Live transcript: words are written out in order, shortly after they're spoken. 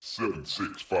7,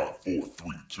 6, 5, 4, 3,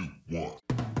 2, 1.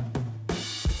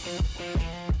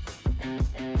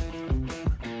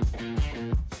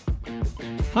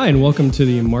 Hi, and welcome to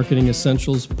the Marketing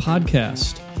Essentials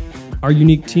podcast. Our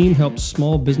unique team helps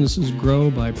small businesses grow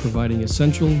by providing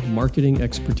essential marketing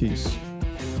expertise.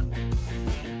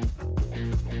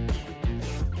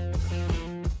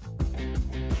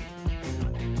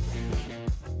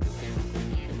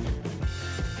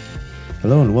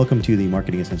 Hello and welcome to the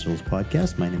Marketing Essentials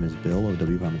podcast. My name is Bill of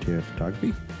W. Palmentier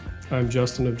Photography. I'm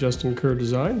Justin of Justin Kerr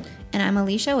Design. And I'm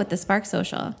Alicia with the Spark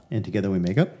Social. And together we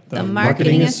make up The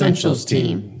Marketing Essentials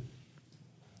team.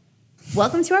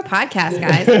 Welcome to our podcast,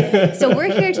 guys. So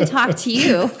we're here to talk to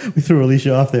you. We threw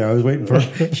Alicia off there. I was waiting for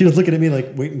she was looking at me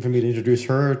like waiting for me to introduce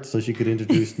her so she could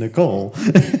introduce Nicole.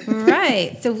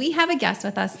 Right. So we have a guest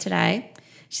with us today.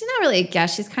 She's not really a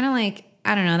guest. She's kind of like,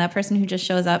 I don't know, that person who just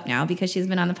shows up now because she's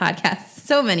been on the podcast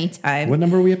so many times. What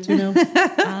number are we up to now?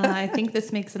 I think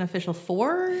this makes an official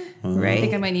 4. Right. I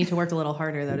think I might need to work a little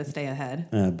harder, though, to stay ahead.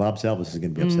 Bob Salvis is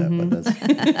going to be upset about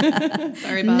this.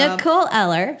 Sorry, Bob. Nicole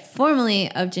Eller,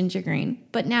 formerly of Ginger Green,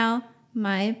 but now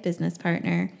my business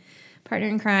partner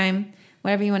in crime,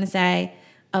 whatever you want to say,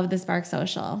 of the Spark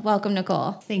Social. Welcome,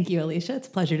 Nicole. Thank you, Alicia. It's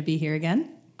a pleasure to be here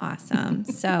again. Awesome.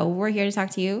 So we're here to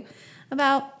talk to you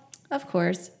about, of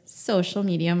course, social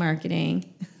media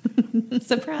marketing.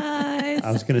 Surprise.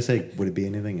 I was going to say, would it be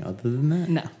anything other than that?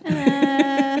 No.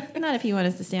 Not if you want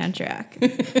us to stay on track.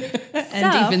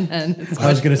 And even then, it's I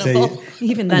was going to say,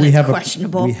 Even then, we it's have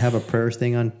questionable. we have a prayers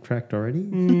thing on track already.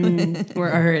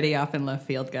 we're already off in left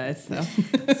field, guys. So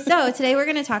So today we're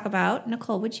going to talk about,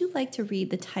 Nicole, would you like to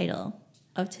read the title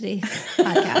of today's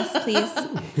podcast,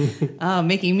 please?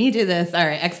 making me do this. All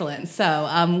right, excellent.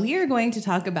 So we are going to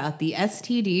talk about the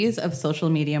STDs of social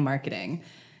media marketing.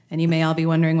 And you may all be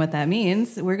wondering what that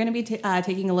means. We're going to be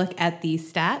taking a look at the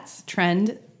stats,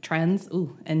 trends,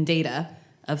 and data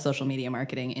of social media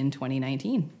marketing in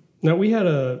 2019. Now,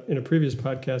 in a previous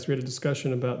podcast, we had a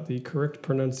discussion about the correct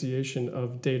pronunciation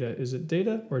of data. Is it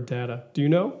data or data? Do you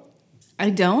know?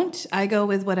 I don't. I go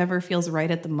with whatever feels right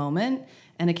at the moment.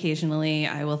 And occasionally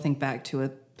I will think back to a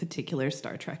particular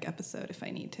Star Trek episode if I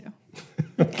need to.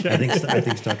 Okay. I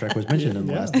think Star Trek was mentioned in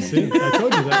the last one. See, I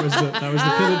told you that was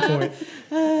the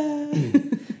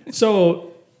pivot point.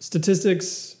 So,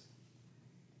 statistics,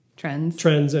 Trends.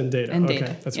 and data. And okay,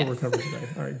 data, that's yes. what we're covering today.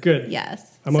 All right, good.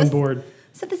 Yes. I'm on board.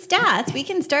 So the stats, we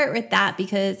can start with that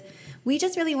because we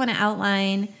just really want to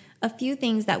outline a few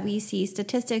things that we see,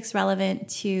 statistics relevant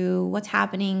to what's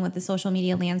happening with the social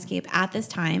media landscape at this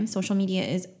time. Social media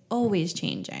is always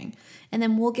changing. And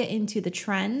then we'll get into the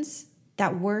trends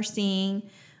that we're seeing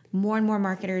more and more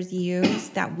marketers use,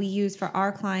 that we use for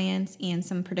our clients, and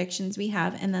some predictions we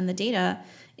have. And then the data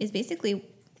is basically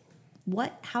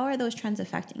how are those trends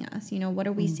affecting us? You know, what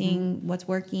are we seeing? What's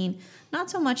working?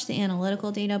 Not so much the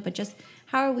analytical data, but just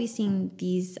how are we seeing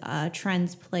these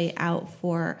trends play out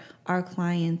for our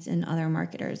clients and other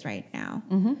marketers right now?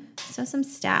 So some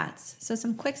stats. So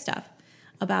some quick stuff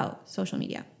about social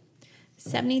media.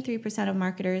 73% of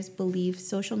marketers believe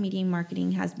social media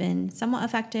marketing has been somewhat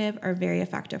effective or very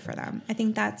effective for them. I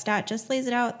think that stat just lays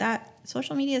it out that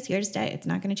social media is here to stay. It's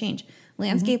not going to change.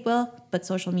 Landscape will, but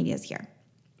social media is here.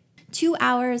 2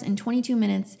 hours and 22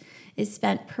 minutes is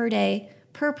spent per day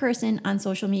per person on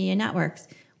social media networks.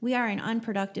 We are an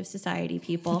unproductive society,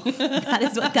 people. That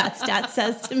is what that stat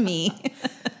says to me.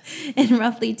 And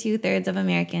roughly 2/3 of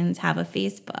Americans have a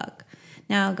Facebook.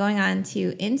 Now, going on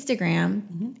to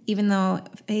Instagram, even though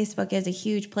Facebook is a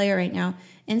huge player right now,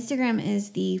 Instagram is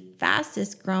the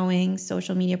fastest growing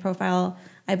social media profile,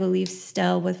 I believe,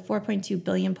 still, with 4.2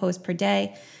 billion posts per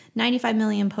day, 95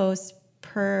 million posts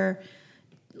per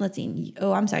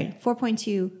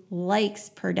 4.2 likes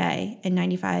per day and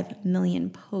 95 million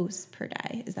posts per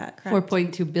day. Is that correct?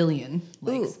 4.2 billion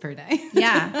likes per day.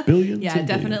 Yeah. Billions Yeah, and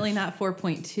definitely not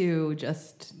 4.2,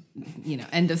 just,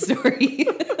 end of story.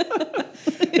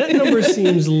 That number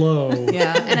seems low.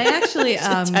 Yeah, and I actually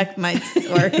Check my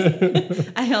source.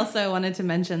 I also wanted to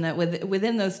mention that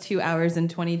within those 2 hours and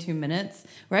 22 minutes,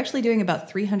 we're actually doing about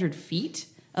 300 feet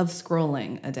of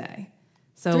scrolling a day.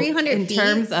 So 300 in feet?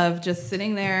 terms of just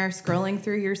sitting there scrolling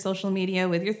through your social media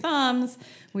with your thumbs,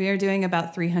 we are doing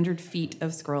about 300 feet of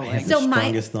scrolling. So the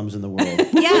strongest thumbs in the world.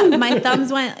 Yeah, my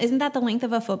thumbs went, isn't that the length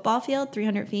of a football field,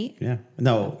 300 feet? Yeah.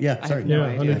 No. Yeah. Sorry. no Yeah,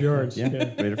 idea. 100 yards. Yeah. Yeah.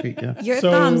 Greater feet. Yeah. Your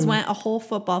So- thumbs went a whole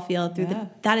football field through Yeah.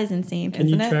 that is insane. Can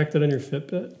you Isn't it? track that on your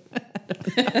Fitbit?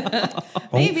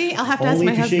 Maybe I'll have to ask Only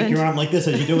my if you husband. shake your arm like this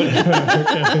as you do it.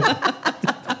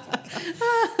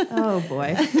 Oh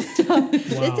boy.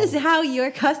 This is how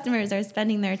your customers are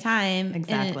spending their time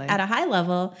Exactly. at a high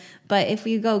level. But if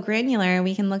we go granular,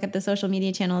 we can look at the social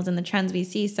media channels and the trends we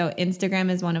see. So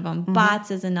Instagram is one of them.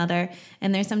 Bots is another.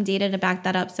 And there's some data to back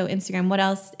that up. So Instagram, what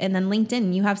else? And then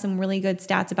LinkedIn. You have some really good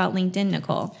stats about LinkedIn,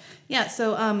 Nicole. Yeah,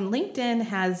 so LinkedIn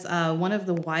has one of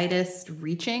the widest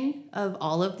reaching of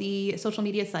all of the social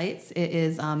media sites. It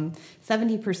is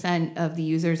 70% of the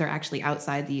users are actually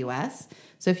outside the US.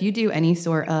 So if you do any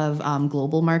sort of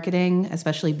global marketing,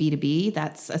 especially B2B,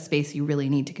 that's a space you really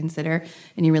need to consider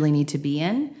and you really need to be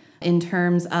in. In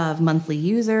terms of monthly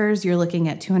users, you're looking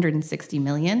at 260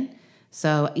 million.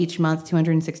 So each month,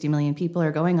 260 million people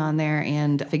are going on there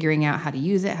and figuring out how to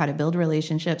use it, how to build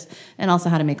relationships, and also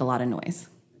how to make a lot of noise.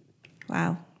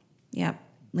 Wow. Yep.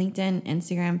 LinkedIn,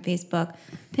 Instagram, Facebook.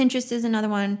 Pinterest is another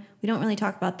one. We don't really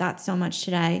talk about that so much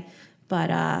today,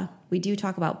 but we do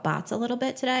talk about bots a little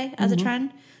bit today as a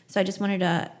trend. So I just wanted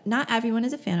to, not everyone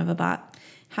is a fan of a bot.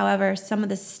 However, some of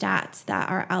the stats that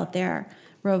are out there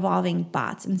revolving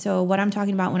bots. And so what I'm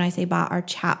talking about when I say bot are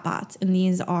chat bots. And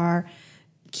these are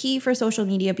key for social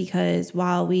media because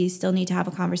while we still need to have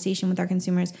a conversation with our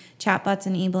consumers, chat bots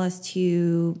enable us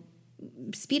to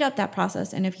speed up that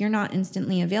process. And if you're not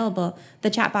instantly available, the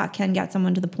chatbot can get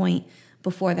someone to the point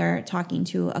before they're talking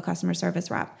to a customer service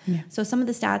rep. Yeah. So some of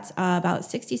the stats, about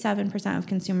 67% of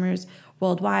consumers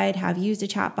worldwide have used a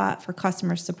chatbot for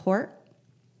customer support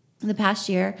in the past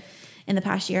year, and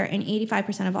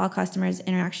 85% of all customers'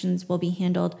 interactions will be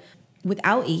handled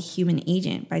without a human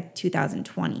agent by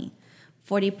 2020.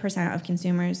 40% of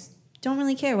consumers don't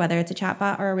really care whether it's a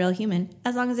chatbot or a real human,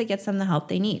 as long as it gets them the help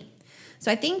they need.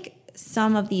 So I think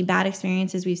some of the bad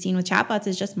experiences we've seen with chatbots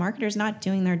is just marketers not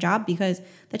doing their job because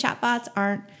the chatbots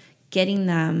aren't getting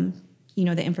them,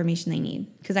 the information they need.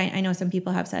 Because I know some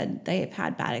people have said they've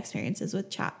had bad experiences with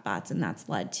chatbots and that's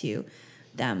led to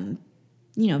them,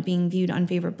 being viewed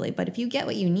unfavorably. But if you get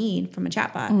what you need from a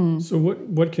chatbot. So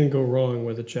what can go wrong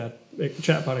with a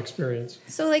chatbot experience?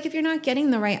 So like if you're not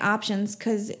getting the right options,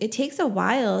 because it takes a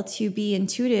while to be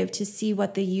intuitive to see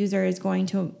what the user is going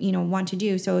to, want to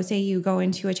do. So say you go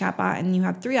into a chatbot and you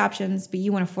have 3 options, but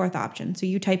you want a 4th option. So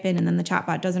you type in and then the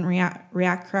chatbot doesn't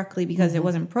react correctly because it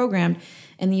wasn't programmed.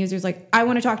 And the user's like, I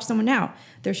want to talk to someone now.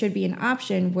 There should be an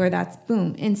option where that's,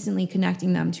 boom, instantly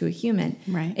connecting them to a human.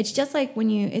 Right. It's just like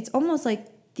it's almost like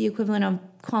the equivalent of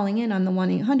calling in on the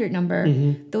 1-800 number.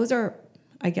 Those are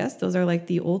like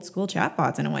the old school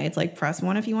chatbots in a way. It's like press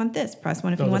 1 if you want this, press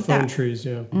 1 if you want the phone that. trees,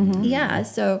 yeah. Yeah,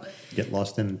 so Get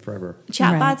lost in forever.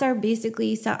 chatbots are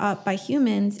basically set up by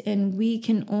humans, and we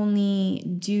can only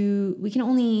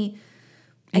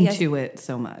Intuit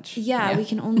so much. Yeah, we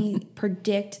can only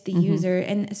predict the user.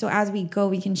 And so as we go,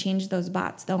 we can change those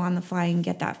bots though on the fly and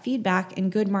get that feedback. And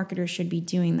good marketers should be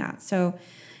doing that. So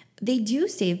they do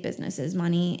save businesses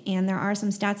money. And there are some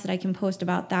stats that I can post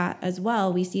about that as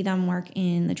well. We see them work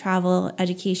in the travel,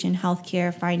 education,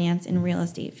 healthcare, finance, and real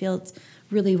estate fields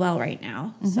really well right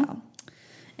now. So,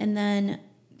 and then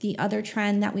the other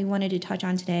trend that we wanted to touch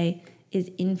on today is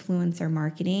influencer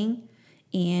marketing.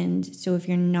 And so if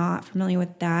you're not familiar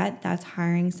with that, that's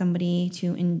hiring somebody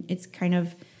it's kind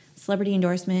of celebrity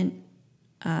endorsement,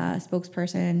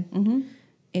 spokesperson.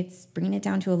 It's bringing it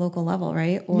down to a local level,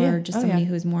 right? Or just somebody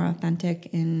who's more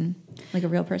authentic and like a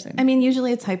real person. I mean,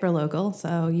 usually it's hyper local.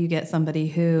 So you get somebody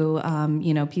who,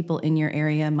 people in your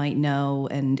area might know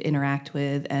and interact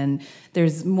with. And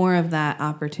there's more of that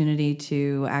opportunity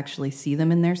to actually see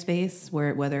them in their space,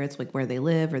 whether it's like where they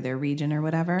live or their region or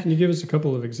whatever. Can you give us a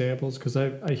couple of examples? Because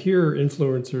I hear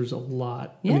influencers a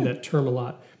lot. Yeah. I mean, that term a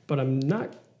lot. But I'm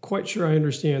not quite sure I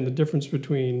understand the difference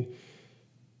between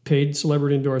paid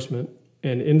celebrity endorsement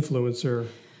and influencer.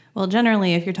 Well,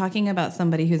 generally, if you're talking about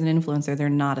somebody who's an influencer, they're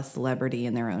not a celebrity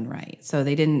in their own right. So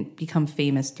they didn't become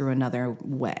famous through another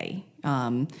way.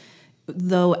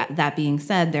 Though that being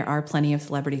said, there are plenty of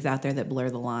celebrities out there that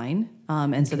blur the line.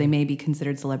 And so they may be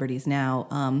considered celebrities now.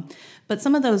 But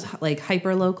some of those like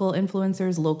hyper-local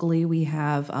influencers, locally, we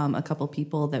have a couple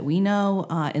people that we know,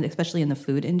 and especially in the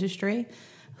food industry,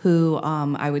 who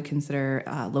I would consider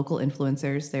local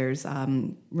influencers. There's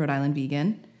Rhode Island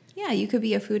Vegan. Yeah, you could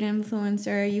be a food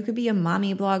influencer. You could be a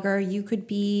mommy blogger. You could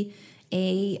be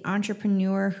a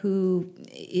entrepreneur who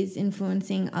is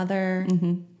influencing other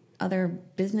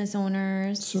business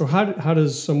owners. So how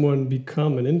does someone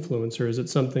become an influencer? Is it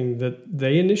something that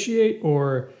they initiate,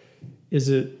 or is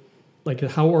it like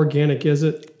how organic is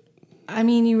it? I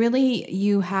mean,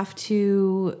 you have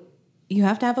to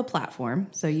have a platform.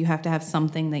 So you have to have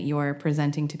something that you're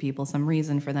presenting to people, some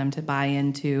reason for them to buy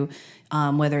into,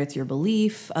 whether it's your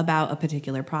belief about a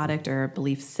particular product or a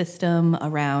belief system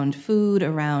around food,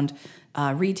 around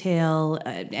retail,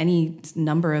 any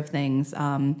number of things.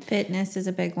 Fitness is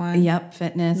a big one. Yep,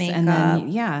 fitness, and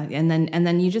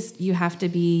then you have to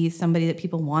be somebody that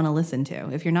people want to listen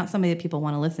to. If you're not somebody that people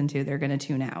want to listen to, they're going to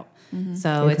tune out.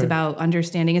 So it's about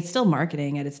understanding. It's still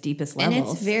marketing at its deepest level, and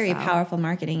it's very powerful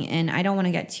marketing. And I don't want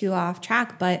to get too off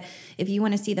track, but if you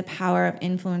want to see the power of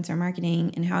influencer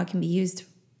marketing and how it can be used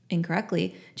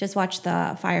incorrectly, just watch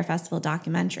the Fire Festival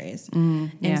documentaries.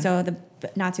 So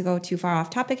not to go too far off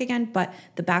topic again, but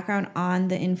the background on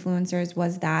the influencers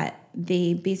was that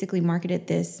they basically marketed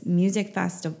this music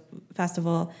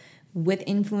festival with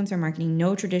influencer marketing,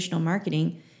 no traditional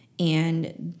marketing,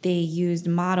 and they used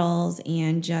models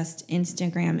and just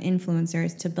Instagram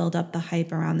influencers to build up the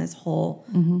hype around this whole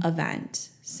event.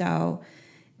 So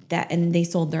and they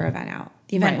sold their event out.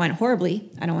 The event went horribly.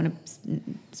 I don't want to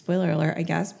spoiler alert, I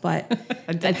guess, but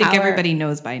I think everybody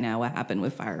knows by now what happened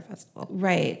with Fire Festival.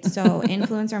 Right. So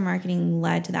influencer marketing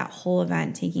led to that whole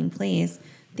event taking place.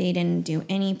 They didn't do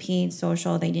any paid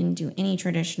social. They didn't do any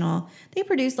traditional. They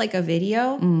produced like a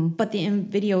video, but the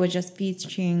video was just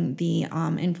featuring the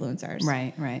influencers.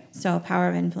 Right. So power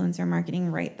of influencer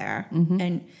marketing right there.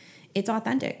 And it's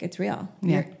authentic. It's real.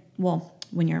 Yeah.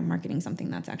 When you're marketing something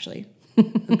that's actually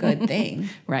a good thing.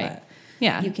 Right. But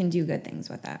yeah. you can do good things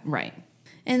with that. Right.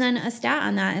 And then a stat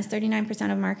on that is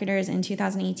 39% of marketers in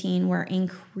 2018 were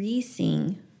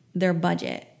increasing their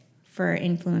budget for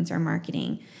influencer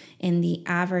marketing. And the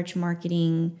average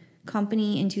marketing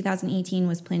company in 2018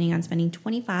 was planning on spending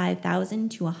 $25,000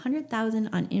 to $100,000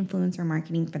 on influencer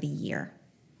marketing for the year.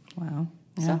 Wow.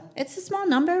 Yeah. So it's a small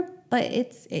number, but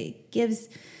it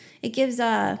gives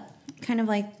a kind of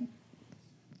like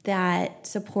that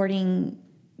supporting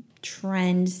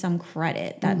trend some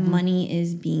credit that money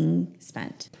is being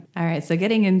spent. All right, so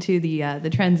getting into the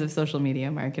trends of social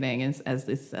media marketing as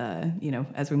this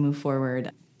as we move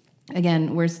forward.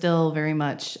 Again, we're still very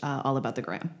much all about the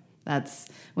gram. That's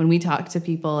when we talk to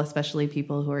people, especially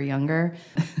people who are younger.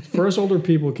 For us older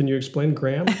people, can you explain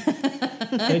gram?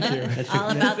 Thank you.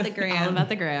 All about the gram. All about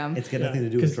the gram. It's got nothing to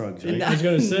do with drugs, right? I was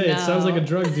going to say, it sounds like a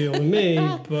drug deal to me,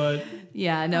 but...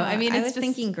 Yeah, no, I mean, I it's was just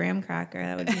thinking graham cracker.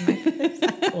 That would be my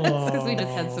because we just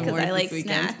had some more I this like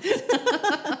weekend. snacks.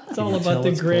 It's all you about tell the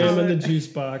it's gram close? and the juice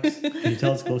box. Can you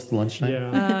tell it's close to lunchtime?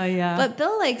 Yeah. Yeah. But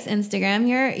Bill likes Instagram.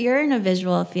 You're in a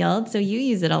visual field, so you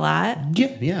use it a lot.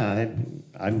 Yeah.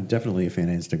 I'm definitely a fan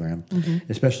of Instagram.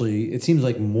 Especially, it seems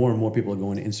like more and more people are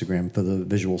going to Instagram for the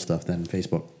visual stuff than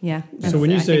Facebook. Yeah. So when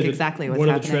you I say think that exactly what's one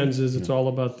of the happening. trends is it's all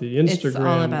about the Instagram, It's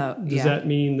all about- does yeah. that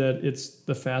mean that it's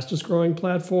the fastest growing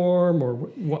platform, or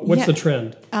what's Yeah. the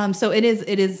trend? So it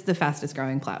is the fastest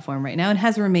growing platform right now and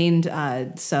has remained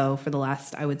so for the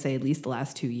last, I would say at least the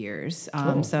last 2 years.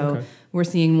 Okay. We're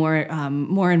seeing more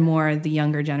and more the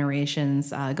younger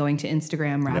generations going to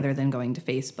Instagram rather than going to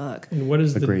Facebook. And what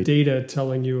is Agreed. the data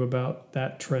telling you about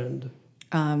that trend?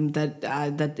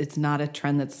 That it's not a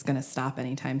trend that's going to stop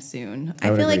anytime soon. I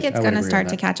would feel like agree. it's I would going to agree start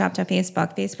on to that. catch up to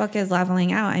Facebook. Facebook is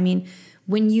leveling out. I mean,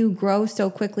 when you grow so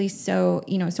quickly, so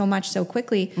much so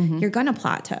quickly, you're going to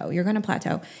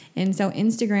plateau. And so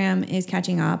Instagram is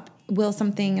catching up. Will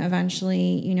something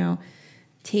eventually,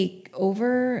 take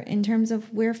over in terms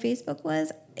of where Facebook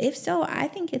was? If so, I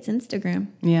think it's Instagram.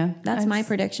 Yeah, That's my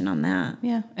prediction on that.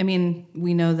 Yeah, I mean,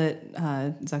 we know that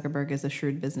Zuckerberg is a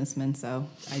shrewd businessman, so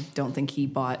I don't think he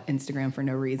bought Instagram for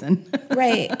no reason.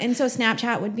 Right. And so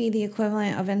Snapchat would be the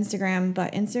equivalent of Instagram,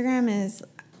 but Instagram is,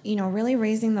 really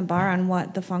raising the bar on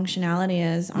what the functionality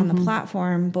is on the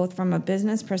platform, both from a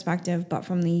business perspective, but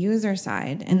from the user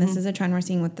side. And this is a trend we're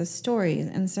seeing with the stories.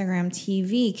 Instagram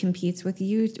TV competes with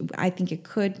YouTube. I think it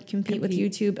could compete with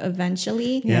YouTube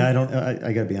eventually. Yeah,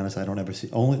 I got to be honest. I don't ever see.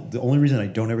 The only reason I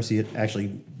don't ever see it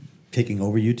actually taking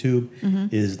over YouTube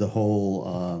is the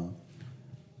whole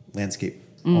landscape.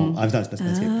 I'm not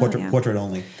landscape. Portrait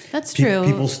only. That's true.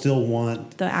 People still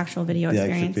want The actual video the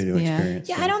experience. actual video Yeah. experience.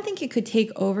 Yeah, so. I don't think it could take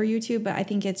over YouTube, but I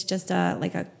think it's just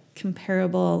a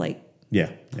comparable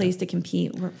place to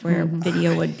compete where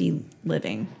video would be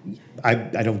living. I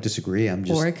don't disagree. I'm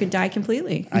just. Or it could die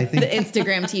completely. I think- the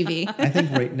Instagram TV. I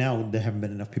think right now there haven't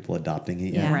been enough people adopting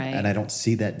it yet, Yeah. Right. and I don't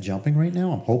see that jumping right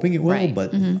now. I'm hoping it will, Right.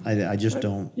 but I just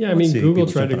don't. Yeah, I mean, see Google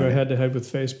people tried to jumping go on it. head to head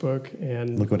with Facebook,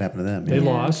 and Look what happened to them. they yeah.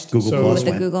 lost. Google so Plus With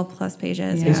the went. Google Plus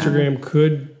pages. Yeah. Instagram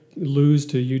could lose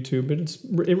to YouTube,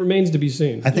 but it remains to be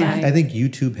seen. I think Right. I think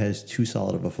YouTube has too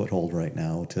solid of a foothold right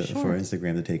now for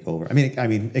Instagram to take over. I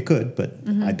mean, it could, but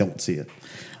I don't see it.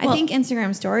 I think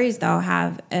Instagram stories though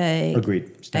have a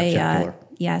Agreed. Snapchat killer.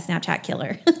 Snapchat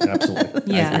killer.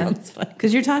 Absolutely. Yeah, Sounds fun.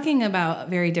 because you're talking about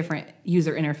very different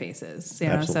user interfaces. So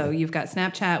Absolutely. you've got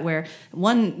Snapchat where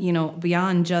one,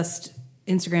 beyond just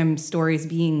Instagram stories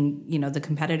being, the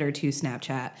competitor to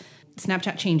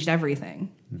Snapchat changed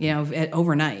everything,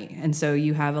 overnight. And so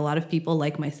you have a lot of people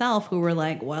like myself who were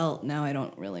like, well, now I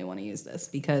don't really want to use this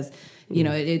because,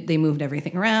 they moved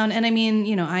everything around. And I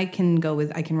mean, I can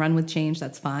run with change.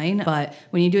 That's fine. But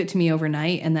when you do it to me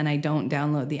overnight and then I don't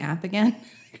download the app again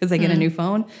because I get a new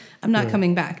phone, I'm not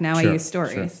coming back. Now I use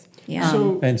stories. Sure.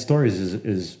 Yeah. And stories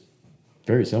is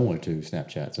very similar to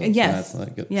Snapchat. So yes.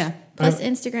 Yeah. Plus,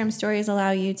 Instagram stories allow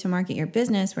you to market your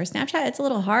business, where Snapchat, it's a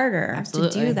little harder to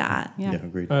do that. Yeah.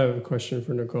 Agreed. I have a question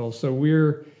for Nicole. So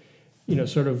we're,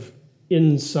 sort of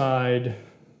inside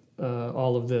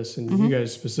all of this, and you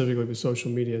guys specifically with social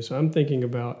media. So I'm thinking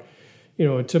about,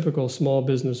 a typical small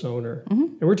business owner,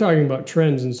 and we're talking about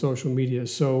trends in social media.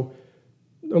 So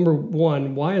number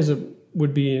one, why is it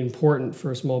would be important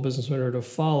for a small business owner to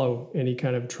follow any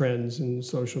kind of trends in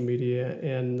social media?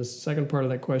 And the second part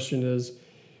of that question is,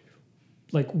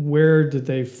 like, where did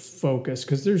they focus?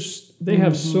 Because they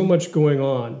have so much going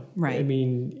on. Right. I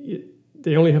mean,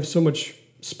 they only have so much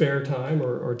spare time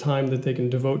or time that they can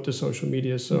devote to social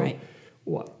media. So, right.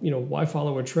 Why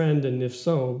follow a trend? And if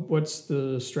so, what's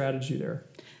the strategy there?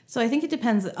 So I think it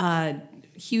depends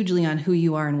hugely on who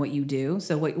you are and what you do.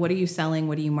 So what are you selling?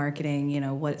 What are you marketing?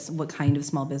 What kind of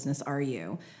small business are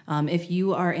you? If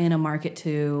you are in a market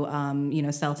to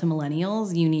sell to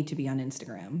millennials, you need to be on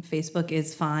Instagram. Facebook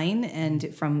is fine,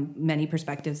 and from many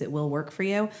perspectives, it will work for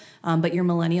you. But your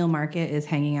millennial market is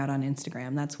hanging out on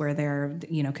Instagram. That's where they're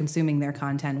consuming their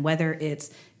content, whether it's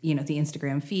the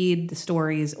Instagram feed, the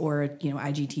stories, or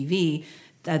IGTV.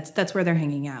 That's where they're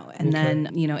hanging out. And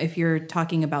then, if you're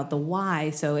talking about the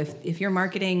why, so if you're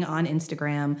marketing on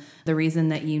Instagram, the reason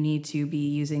that you need to be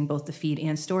using both the feed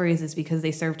and stories is because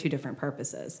they serve two different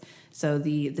purposes. So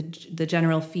the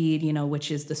general feed,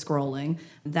 which is the scrolling,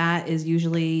 that is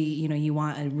usually, you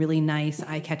want a really nice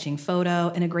eye-catching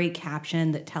photo and a great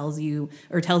caption that tells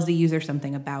the user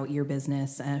something about your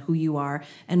business, who you are,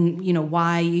 and,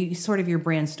 why you sort of your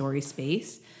brand story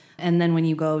space. And then when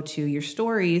you go to your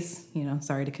stories,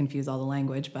 sorry to confuse all the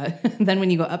language, but then when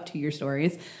you go up to your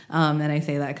stories, and I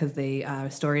say that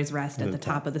because stories rest at the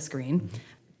top of the screen.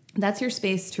 That's your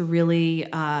space to really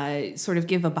sort of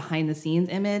give a behind the scenes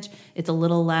image. It's a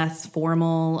little less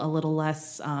formal, a little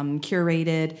less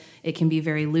curated. It can be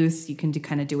very loose. You can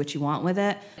kind of do what you want with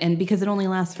it. And because it only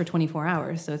lasts for 24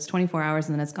 hours. So it's 24 hours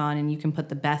and then it's gone, and you can put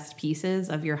the best pieces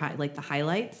of your the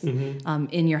highlights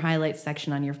in your highlights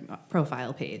section on your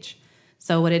profile page.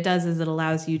 So what it does is it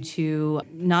allows you to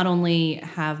not only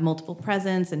have multiple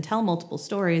presence and tell multiple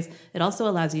stories, it also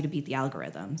allows you to beat the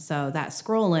algorithm. So that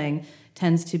scrolling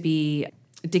tends to be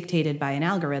dictated by an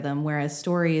algorithm, whereas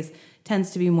stories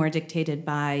tends to be more dictated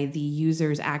by the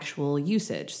user's actual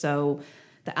usage. So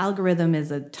the algorithm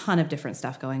is a ton of different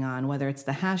stuff going on, whether it's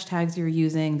the hashtags you're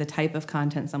using, the type of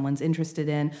content someone's interested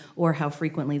in, or how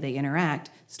frequently they interact.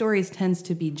 Stories tends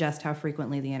to be just how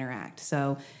frequently they interact.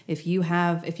 So if you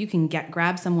can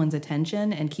grab someone's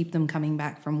attention and keep them coming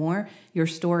back for more, your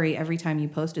story every time you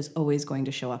post is always going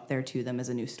to show up there to them as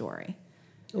a new story.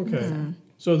 Okay.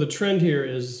 So the trend here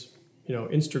is,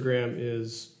 Instagram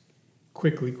is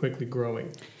quickly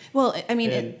growing. Well, I mean,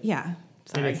 And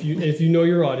Sorry. And if you know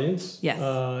your audience, Yes.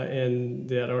 And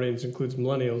that audience includes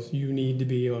millennials, you need to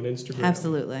be on Instagram.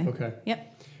 Absolutely. Okay.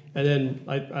 Yep. And then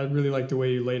I really like the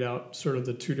way you laid out sort of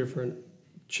the two different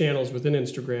channels within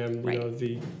Instagram. Right.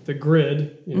 The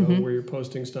grid, where you're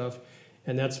posting stuff,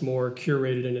 and that's more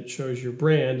curated and it shows your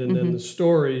brand. And then the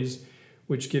stories,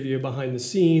 which give you a behind the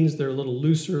scenes, they're a little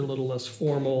looser, a little less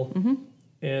formal.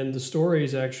 And the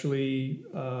stories actually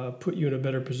put you in a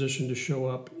better position to show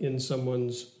up in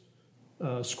someone's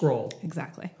scroll.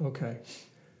 Exactly. Okay.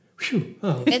 Whew.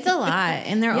 Oh. It's a lot,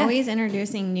 and they're always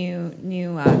introducing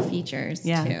new features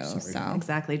too. So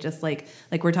Exactly, just like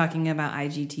we're talking about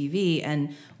IGTV,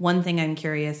 and one thing I'm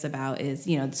curious about is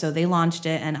so they launched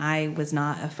it, and I was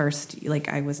not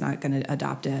I was not going to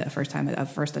adopt it a first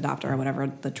adopter or whatever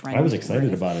the trend. I was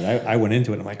excited about it. I went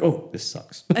into it. I'm like, oh, this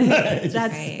sucks. That's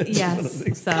Right.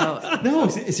 yes. So No,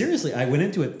 seriously, I went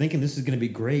into it thinking this is going to be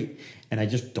great, and I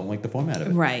just don't like the format of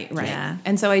it. Right. Yeah.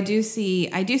 And so I do see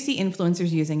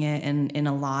influencers using it in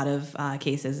a lot of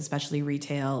cases, especially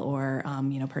retail or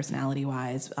personality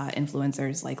wise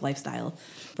influencers like lifestyle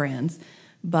brands.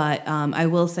 But I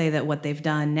will say that what they've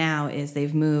done now is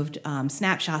they've moved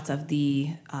snapshots of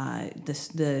the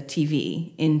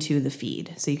TV into the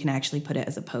feed, so you can actually put it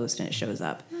as a post and it shows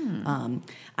up.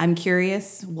 I'm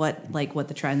curious what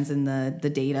the trends in the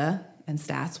data and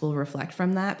stats will reflect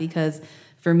from that, because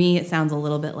for me it sounds a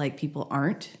little bit like people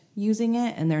aren't using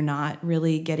it and they're not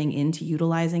really getting into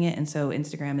utilizing it. And so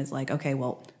Instagram is like, okay,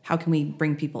 well, how can we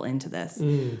bring people into this?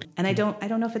 And I don't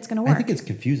know if it's going to work. I think it's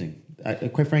confusing.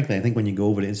 Quite frankly, I think when you go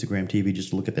over to Instagram TV just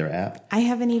to look at their app, I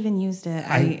haven't even used it.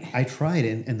 I tried,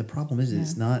 and the problem is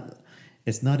it's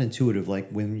not intuitive. Like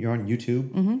when you're on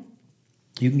YouTube,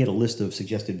 you can get a list of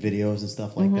suggested videos and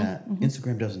stuff like that.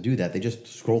 Instagram doesn't do that. They just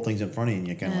scroll things in front of you, and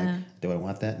you're kind of like, do I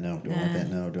want that? No. Do I want that?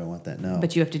 No. Do I want that? No.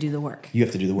 But you have to do the work. You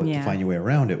have to do the work Yeah. to find your way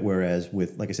around it. Whereas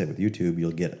with, like I said, with YouTube,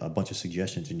 you'll get a bunch of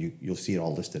suggestions, and you'll see it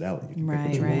all listed out. And you can pick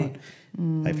what you Right.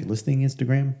 want. If you're listening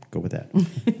Instagram, go with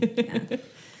that.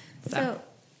 So,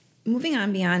 moving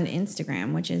on beyond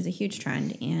Instagram, which is a huge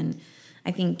trend, and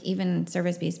I think even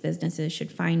service-based businesses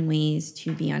should find ways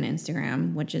to be on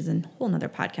Instagram, which is a whole nother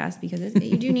podcast because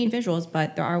you do need visuals,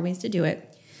 but there are ways to do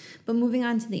it. But moving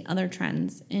on to the other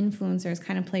trends, influencers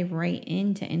kind of play right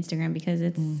into Instagram because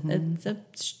it's a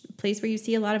place where you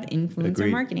see a lot of influencer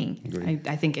Agreed. marketing. Agreed.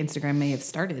 I think Instagram may have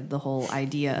started the whole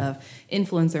idea of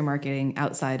influencer marketing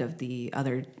outside of the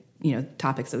other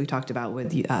topics that we talked about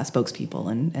with spokespeople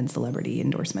and celebrity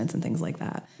endorsements and things like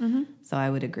that. So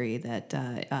I would agree that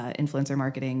influencer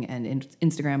marketing and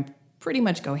Instagram pretty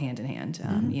much go hand in hand.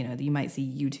 You might see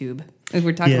YouTube.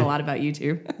 We're talking a lot about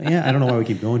YouTube. Yeah, I don't know why we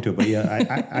keep going to it, but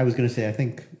yeah, I was going to say I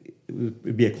think it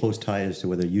would be a close tie as to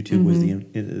whether YouTube was the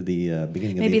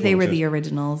beginning of Maybe the they were influencers. the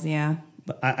originals, yeah.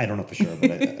 But I don't know for sure.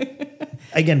 But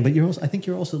I think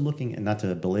you're also looking, and not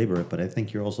to belabor it, but I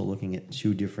think you're also looking at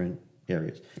two different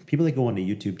areas. People that go onto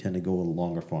YouTube tend to go with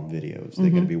longer form videos. They're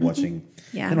going to be watching.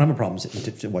 Yeah. They don't have a problem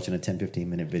watching a 10,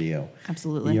 15-minute video.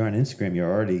 Absolutely. You're on Instagram, you're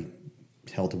already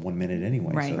held to 1 minute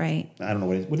anyway. Right. So Right. I don't know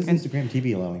what is Instagram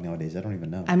TV allowing nowadays. I don't even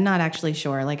know. I'm not actually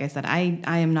sure. Like I said, I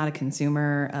am not a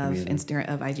consumer of either. Instagram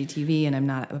of IGTV, and I'm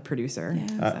not a producer.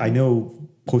 Yeah. I know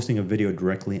posting a video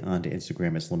directly onto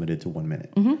Instagram is limited to 1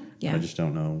 minute. Yeah. I just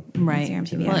don't know. Right. Instagram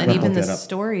TV. Well, Yeah. and Gotta even look the that up.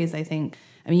 stories, I think.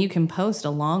 I mean, you can post a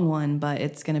long one, but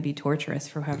it's going to be torturous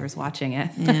for whoever's watching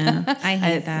it. Yeah, I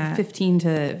hate It's that. 15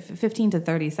 to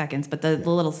 30 seconds, but the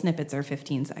little snippets are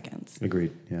 15 seconds.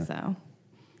 Agreed. Yeah. So,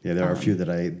 Yeah, there are a few that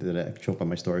I show up on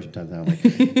my story sometimes. I'm like,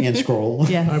 and scroll.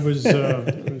 yes. I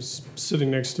was sitting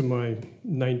next to my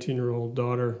 19-year-old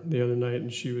daughter the other night,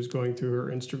 and she was going through her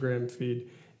Instagram feed,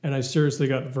 and I seriously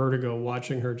got vertigo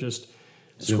watching her just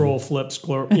scroll, flip,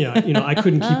 scroll. Yeah, I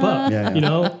couldn't keep up. Yeah.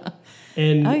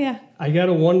 And Oh, yeah. I got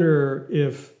to wonder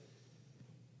if,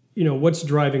 what's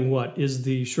driving what? Is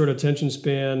the short attention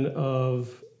span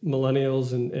of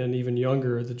millennials and even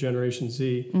younger, the Generation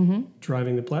Z,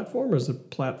 driving the platform, or is the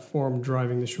platform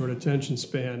driving the short attention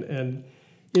span? And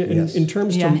Yes. in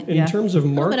terms Yeah, in terms of A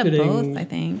little bit of marketing, both, I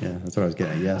think. Yeah, that's what I was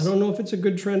getting at. Yes. I don't know if it's a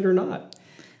good trend or not.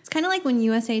 It's kind of like when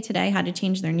USA Today had to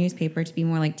change their newspaper to be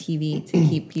more like TV to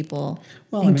keep people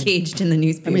Well, I mean- engaged in the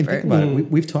newspaper. I mean, think about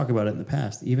it. We've talked about it in the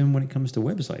past. Even when it comes to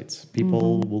websites,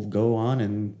 people will go on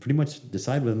and pretty much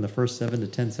decide within the first 7 to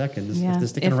 10 seconds Yeah, if they're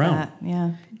sticking if around. that,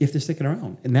 yeah. If they're sticking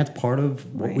around, and that's part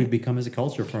of what Right. we've become as a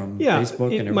culture from Yeah,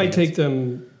 Facebook and it might everything take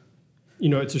them,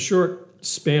 it's a short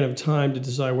span of time to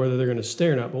decide whether they're going to stay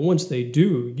or not. But once they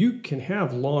do, you can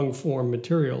have long form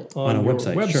material on on a your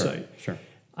website. Sure.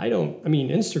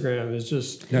 Instagram is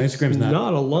just No, Instagram's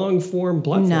not. a long form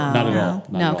platform. No, Not at all.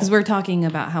 Not no, at all. because we're talking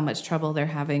about how much trouble they're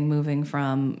having moving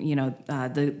from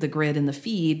the grid and the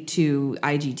feed to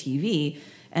IGTV.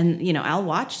 And I'll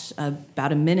watch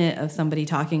about a minute of somebody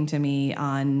talking to me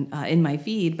on in my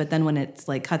feed, but then when it's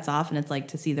like cuts off and it's like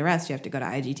to see the rest, you have to go to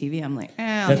IGTV. I'm like,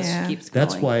 I'll That's- just keep scrolling.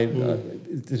 That's why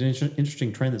it's an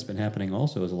interesting trend that's been happening.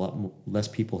 Also, is a lot less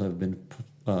people have been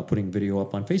putting video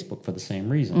up on Facebook for the same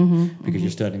reason, because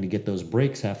you're starting to get those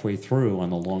breaks halfway through on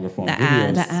the longer form The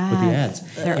videos ads. with the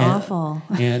ads. They're And- awful.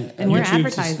 And, And we're YouTube's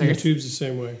advertisers. YouTube's the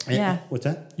same way. Yeah. What's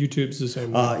that? YouTube's the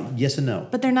same way. Yes and no.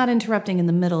 But they're not interrupting in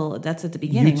the middle. That's at the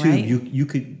beginning, YouTube, right? you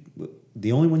could.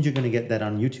 The only ones you're going to get that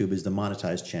on YouTube is the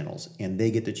monetized channels, and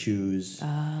they get to choose.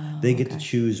 They get to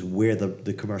choose where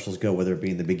the commercials go, whether it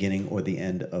be in the beginning or the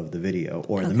end of the video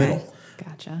or in the Okay. middle.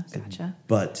 Gotcha.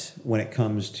 But when it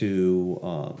comes to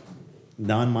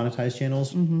non-monetized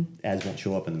channels, ads won't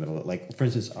show up in the middle. Like, for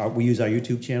instance, we use our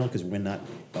YouTube channel because we're not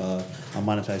a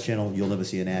monetized channel. You'll never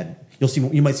see an ad.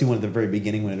 You might see one at the very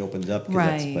beginning when it opens up, 'cause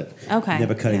Right. but Okay.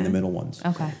 never cutting Yeah. the middle ones.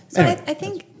 Okay. So Anyway. I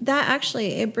think that actually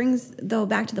it brings though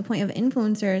back to the point of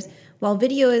influencers. While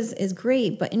video is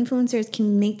great, but influencers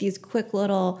can make these quick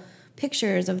little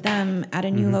pictures of them at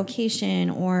a new location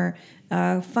or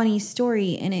a funny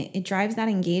story, and it drives that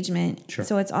engagement. Sure.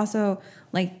 So it's also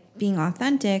like being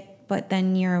authentic, but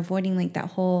then you're avoiding like that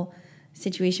whole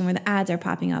situation where the ads are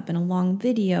popping up in a long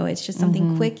video. It's just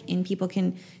something quick and people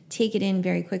can take it in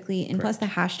very quickly. And plus the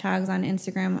hashtags on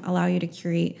Instagram allow you to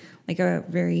curate like a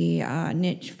very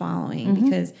niche following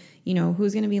because, you know,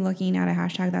 who's going to be looking at a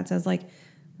hashtag that says like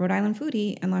Rhode Island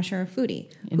foodie unless you're a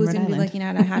foodie? Who's going to be looking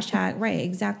at a hashtag? Right,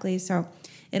 exactly. So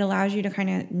it allows you to kind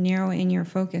of narrow in your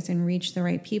focus and reach the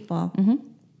right people.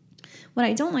 What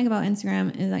I don't like about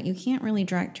Instagram is that you can't really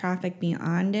direct traffic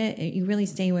beyond it. You really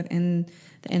stay within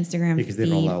the Instagram Because feed.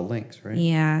 they roll out links, right?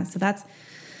 Yeah, so that's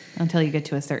Until you get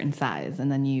to a certain size,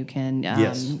 and then you can,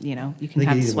 Yes. you know, you I can think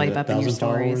have you swipe get up in your 1,000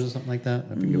 followers stories. or something like that.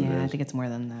 I forget what it Yeah, I is. think it's more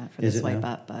than that for the Is it swipe now?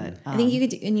 up, but I think you could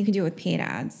do, and you can do it with paid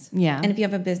ads. Yeah. And if you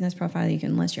have a business profile, you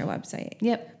can list your website.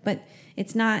 Yep. But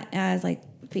it's not as like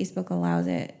Facebook allows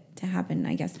it to happen,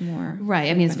 I guess, more.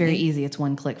 Right. I mean, it's very frequently. easy. It's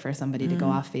one click for somebody to go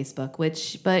off Facebook,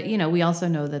 but you know, we also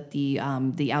know that the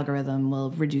algorithm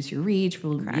will reduce your reach.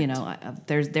 Will, you know,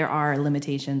 there are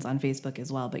limitations on Facebook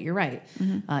as well, but you're right.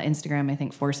 Instagram, I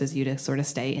think, forces you to sort of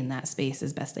stay in that space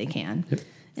as best they can. Yep.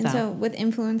 And so with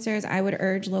influencers, I would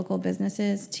urge local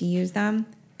businesses to use them.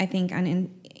 I think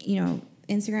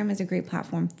Instagram is a great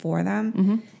platform for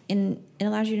them. And it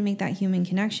allows you to make that human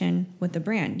connection with the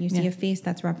brand. You see Yeah. a face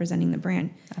that's representing the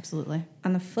brand. Absolutely.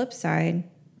 On the flip side,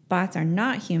 bots are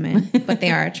not human, but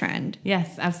they are a trend.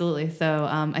 Yes, absolutely. So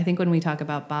I think when we talk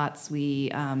about bots, we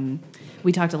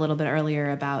talked a little bit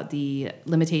earlier about the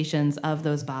limitations of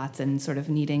those bots and sort of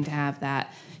needing to have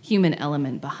that human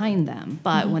element behind them.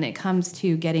 But when it comes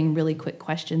to getting really quick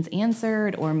questions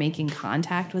answered or making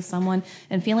contact with someone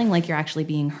and feeling like you're actually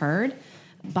being heard,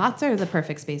 bots are the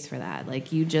perfect space for that.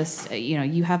 Like you just,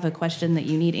 you have a question that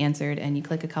you need answered and you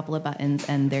click a couple of buttons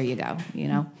and there you go, you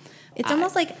know? It's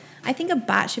almost like I think a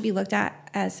bot should be looked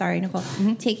at as, sorry, Nicole,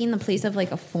 taking the place of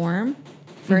like a form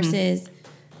versus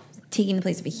taking the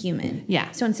place of a human.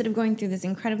 Yeah. So instead of going through this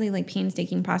incredibly like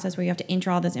painstaking process where you have to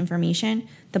enter all this information,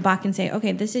 the bot can say,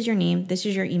 okay, this is your name, this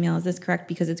is your email, is this correct?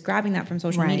 Because it's grabbing that from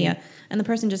social Right. media. And the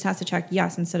person just has to check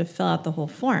yes instead of fill out the whole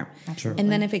form. Sure. And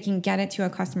then if it can get it to a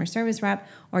customer service rep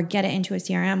or get it into a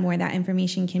CRM where that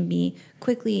information can be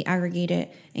quickly aggregated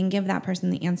and give that person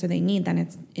the answer they need, then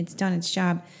it's done its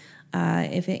job.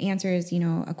 If it answers,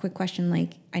 a quick question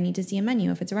like, I need to see a menu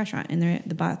if it's a restaurant, and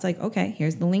the bot's like, okay,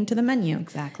 here's the link to the menu.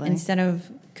 Exactly. Instead of,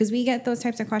 because we get those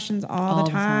types of questions all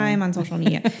the time on social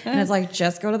media. And it's like,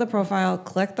 just go to the profile,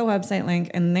 click the website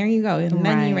link, and there you go, the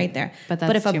menu right there. But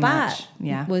that's if a too bot much.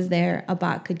 Yeah. was there, a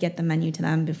bot could get the menu to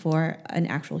them before an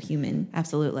actual human.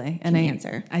 Absolutely. And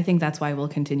answer. I think that's why we'll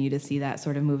continue to see that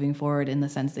sort of moving forward in the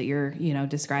sense that you're,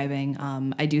 describing.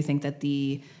 I do think that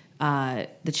the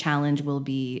challenge will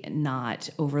be not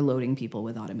overloading people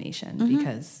with automation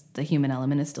because the human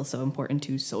element is still so important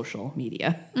to social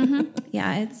media.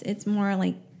 Yeah, it's more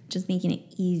like just making it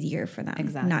easier for them,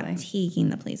 Exactly. not taking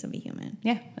the place of a human.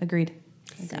 Yeah, agreed.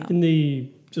 So. In the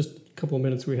just couple of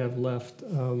minutes we have left,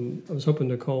 I was hoping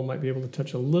Nicole might be able to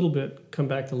touch a little bit, come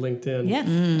back to LinkedIn, Yes,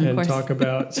 of and course. talk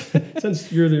about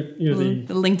since you're the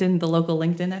The LinkedIn, the local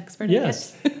LinkedIn expert. I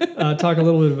yes, talk a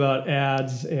little bit about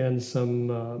ads and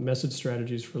some message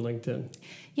strategies for LinkedIn.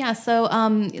 Yeah, so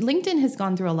LinkedIn has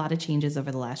gone through a lot of changes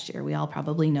over the last year. We all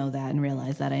probably know that and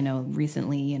realize that. I know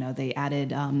recently, they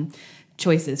added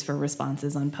choices for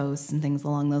responses on posts and things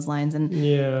along those lines. And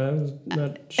Yeah, I'm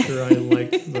not sure I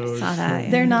like those. Saw that.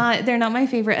 they're not my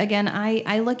favorite. Again,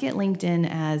 I look at LinkedIn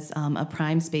as a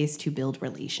prime space to build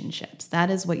relationships. That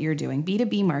is what you're doing.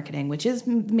 B2B marketing, which is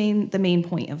the main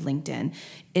point of LinkedIn.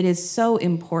 It is so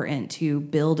important to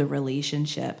build a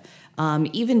relationship.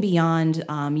 Even beyond,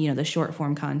 the short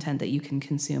form content that you can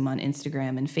consume on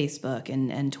Instagram and Facebook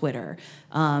and Twitter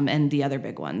and the other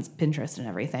big ones, Pinterest and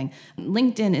everything.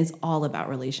 LinkedIn is all about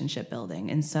relationship building.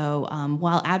 And so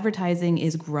while advertising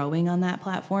is growing on that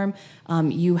platform,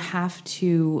 you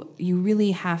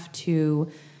really have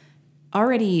to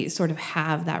already sort of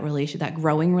have that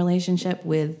growing relationship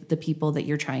with the people that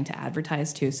you're trying to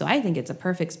advertise to. So I think it's a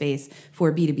perfect space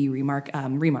for B2B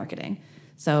remarketing.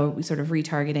 So sort of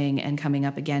retargeting and coming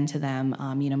up again to them.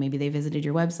 Maybe they visited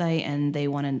your website and they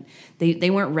weren't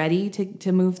ready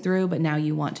to move through, but now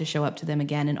you want to show up to them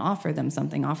again and offer them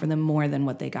something, offer them more than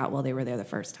what they got while they were there the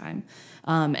first time.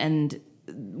 And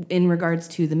in regards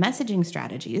to the messaging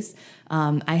strategies,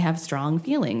 I have strong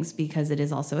feelings because it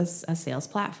is also a sales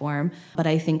platform, but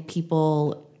I think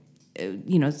people,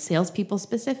 salespeople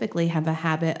specifically have a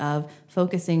habit of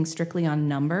focusing strictly on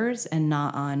numbers and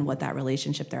not on what that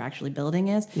relationship they're actually building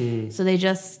is. So they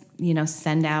just,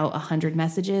 send out 100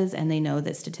 messages and they know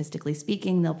that statistically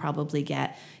speaking, they'll probably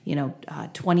get,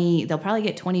 20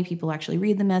 people actually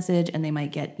read the message and they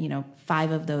might get,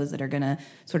 5 of those that are going to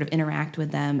sort of interact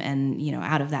with them. And,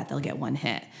 out of that, they'll get 1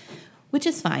 hit. which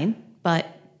is fine, but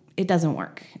it doesn't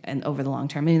work and over the long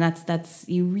term. I mean, that's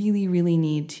you really, really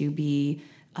need to be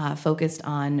focused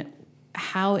on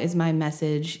how is my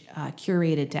message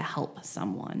curated to help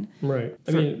someone. Right.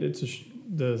 I mean, it's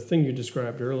the thing you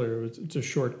described earlier. It's a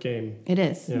short game. It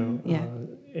is. You know, Yeah.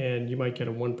 And you might get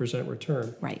a 1%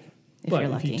 return. Right. If But you're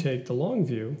lucky. if you take the long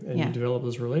view and Yeah. you develop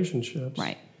those relationships,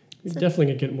 Right. you're definitely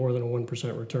going to get more than a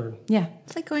 1% return. Yeah.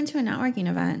 It's like going to a networking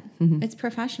event. It's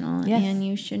professional, Yes. and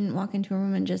you shouldn't walk into a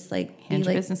room and just like be Hand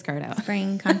your like business card out.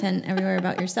 spraying content everywhere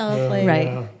about yourself. Like, Right.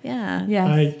 Yeah.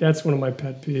 yeah. Yes. That's one of my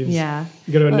pet peeves. Yeah.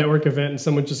 You go to a network event and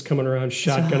someone's just coming around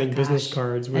shotgunning Oh, business gosh.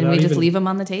 cards And without we just even, leave them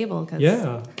on the table because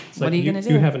Yeah. It's what like are you going to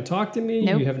do? You haven't talked to me.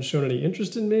 Nope. You haven't shown any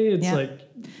interest in me. It's Yeah. like,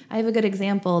 I have a good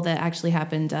example that actually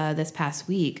happened this past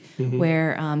week,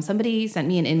 where somebody sent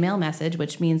me an in-mail message,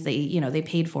 which means they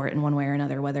paid for it in one way or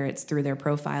another, whether it's through their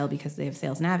profile because they have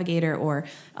Sales Navigator or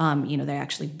they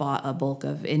actually bought a bulk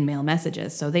of in-mail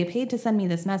messages. So they paid to send me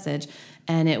this message,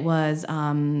 and it was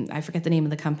I forget the name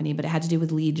of the company, but it had to do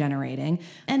with lead generating,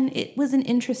 and it was an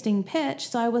interesting pitch.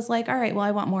 So I was like, all right, well,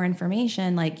 I want more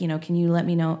information. Like, can you let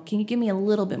me know? Can you give me a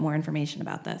little bit more information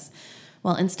about this?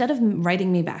 Well, instead of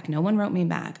writing me back, no one wrote me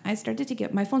back. My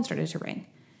phone started to ring.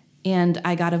 And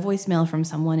I got a voicemail from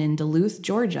someone in Duluth,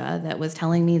 Georgia that was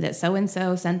telling me that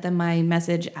so-and-so sent them my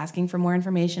message asking for more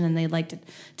information and they'd like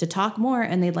to talk more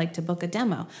and they'd like to book a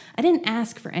demo. I didn't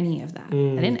ask for any of that.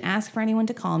 I didn't ask for anyone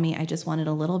to call me. I just wanted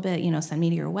a little bit, send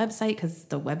me to your website because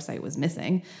the website was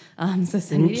missing. So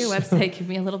send me to your website, give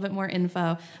me a little bit more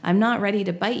info. I'm not ready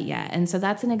to bite yet. And so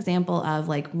that's an example of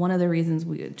like one of the reasons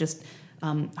we just...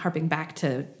 harping back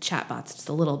to chatbots just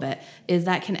a little bit, is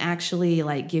that can actually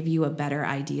like give you a better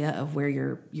idea of where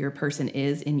your person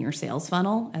is in your sales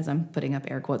funnel, as I'm putting up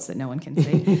air quotes that no one can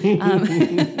see,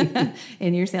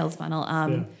 in your sales funnel.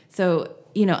 So,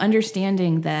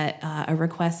 understanding that a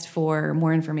request for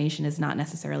more information is not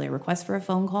necessarily a request for a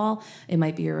phone call. It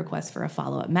might be a request for a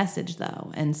follow-up message though.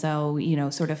 And so,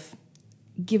 sort of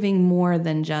giving more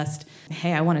than just,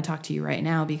 hey, I want to talk to you right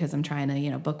now because I'm trying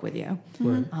to, book with you.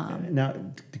 Right. Now,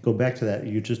 to go back to that,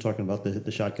 you're just talking about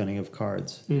the shotgunning of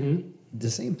cards.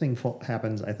 The same thing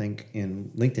happens, I think,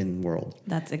 in LinkedIn world.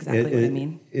 That's exactly what I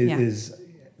mean.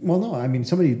 Well, no, I mean,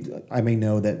 somebody I may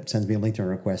know that sends me a LinkedIn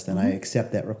request and I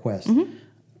accept that request.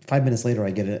 5 minutes later,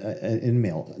 I get an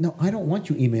email. No, I don't want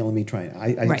you emailing me trying.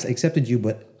 I Right. accepted you,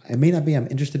 but it may not be I'm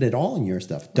interested at all in your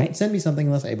stuff. Don't send me something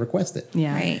unless I request it.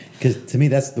 Yeah. Right. Because to me,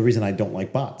 that's the reason I don't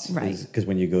like bots. Right. Because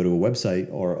when you go to a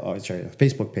website or a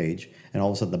Facebook page, and all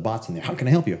of a sudden the bot's in there, how can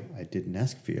I help you? I didn't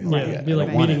ask for your help. Yeah, yet. it'd be I like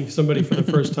don't want meeting it. somebody for the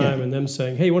first time and them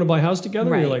saying, "Hey, you want to buy a house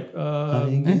together?" And you're Right. like, Yeah.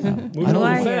 moving a are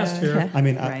little fast you? here. I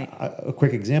mean, Right. a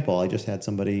quick example, I just had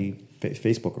somebody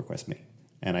Facebook request me,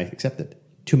 and I accepted.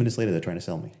 2 minutes later, they're trying to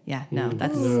sell me. Yeah, no,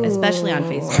 that's especially on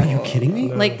Facebook. Are you kidding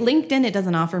me? Like LinkedIn, it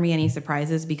doesn't offer me any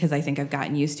surprises because I think I've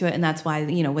gotten used to it, and that's why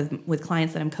with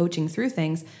clients that I'm coaching through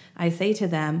things, I say to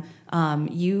them,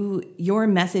 your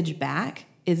message back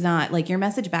is not like your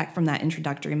message back from that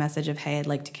introductory message of, hey, I'd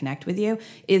like to connect with you,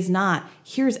 is not,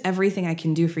 here's everything I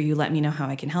can do for you. Let me know how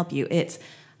I can help you. It's,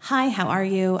 hi, how are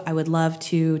you? I would love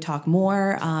to talk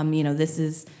more. This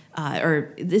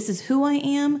is who I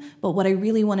am, but what I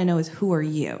really want to know is who are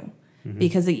you?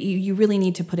 Because you really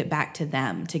need to put it back to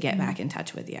them to get back in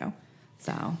touch with you.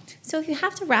 So if you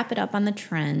have to wrap it up on the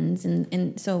trends,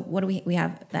 and so what do we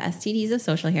have the STDs of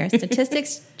social here,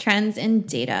 statistics, trends, and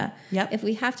data. Yep. If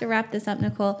we have to wrap this up,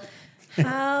 Nicole,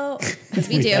 how, because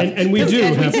we do. And we do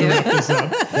have to wrap this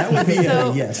up. That would be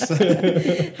a yes.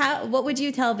 What would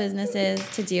you tell businesses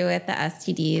to do with the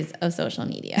STDs of social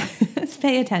media? just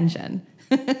pay attention.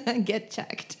 Get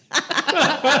checked.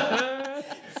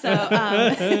 So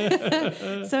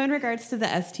in regards to the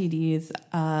STDs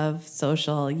of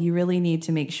social, you really need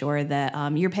to make sure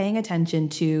that you're paying attention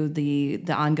to the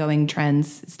ongoing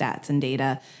trends, stats, and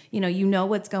data. You know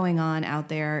what's going on out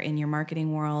there in your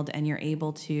marketing world, and you're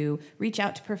able to reach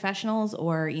out to professionals,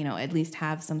 or at least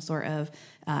have some sort of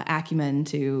acumen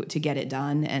to get it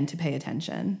done and to pay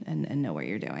attention and know what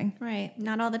you're doing. Right.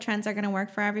 Not all the trends are going to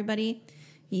work for everybody.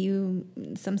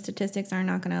 Some statistics are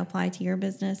not going to apply to your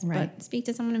business, Right. but speak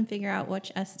to someone and figure out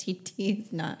which STD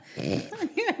is not.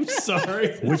 I'm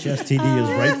sorry. Which STD is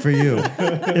right for you?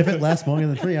 If it lasts longer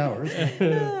than 3 hours.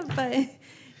 But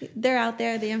they're out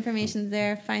there. The information's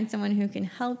there. Find someone who can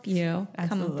help you come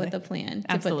up Absolutely. with a plan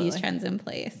to Absolutely. put these trends in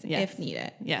place Yes. if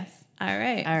needed. Yes. All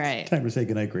right. All right. Time to say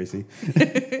goodnight, Gracie.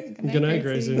 Good night,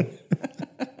 Gracie.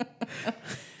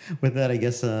 With that, I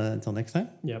guess until next time.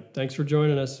 Yep. Thanks for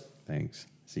joining us. Thanks.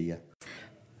 See ya.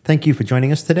 Thank you for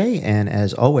joining us today. And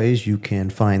as always, you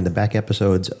can find the back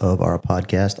episodes of our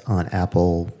podcast on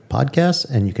Apple Podcasts.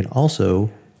 And you can also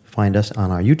find us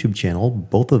on our YouTube channel.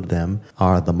 Both of them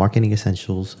are the Marketing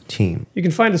Essentials team. You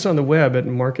can find us on the web at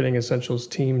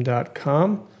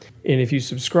marketingessentialsteam.com. And if you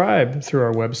subscribe through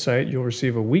our website, you'll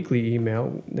receive a weekly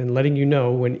email and letting you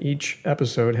know when each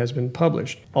episode has been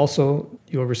published. Also,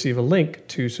 you'll receive a link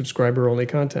to subscriber-only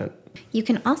content. You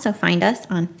can also find us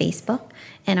on Facebook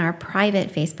and our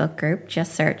private Facebook group.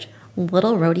 Just search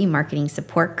Little Roadie Marketing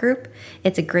Support Group.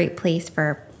 It's a great place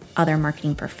for other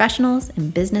marketing professionals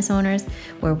and business owners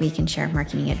where we can share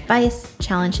marketing advice,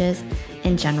 challenges,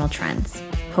 and general trends.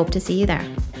 Hope to see you there.